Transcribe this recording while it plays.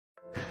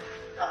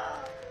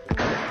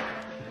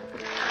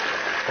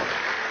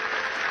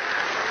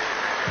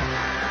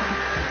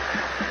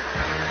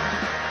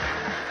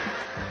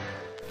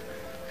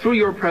Through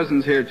your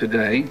presence here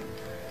today,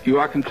 you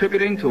are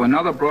contributing to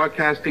another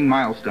broadcasting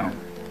milestone.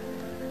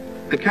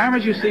 The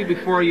cameras you see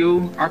before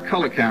you are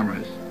color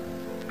cameras.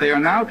 They are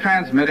now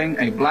transmitting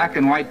a black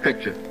and white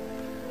picture.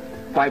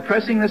 By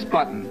pressing this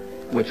button,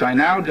 which I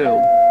now do,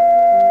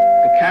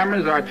 the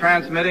cameras are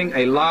transmitting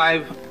a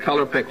live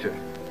color picture.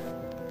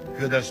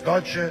 Für das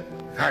deutsche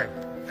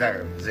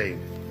Farbfernsehen.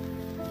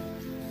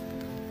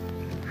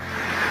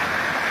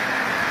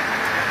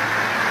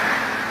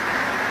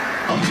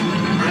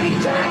 Hey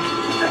Jack,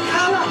 the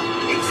colour!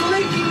 It's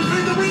leaking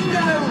through the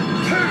window!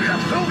 Pooh, the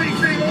filthy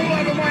thing all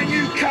over my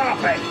new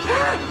carpet!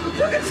 Ah,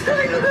 look, it's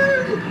filling the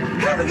room!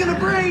 How are we going to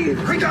breathe?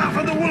 Quick out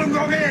for the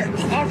Wollongong air!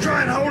 I'll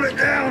try and hold it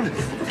down.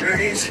 There it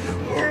is. Hey,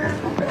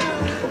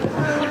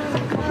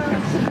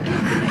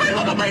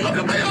 look at me!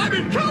 I'm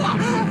in colour!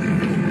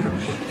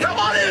 Come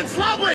on in, it's lovely!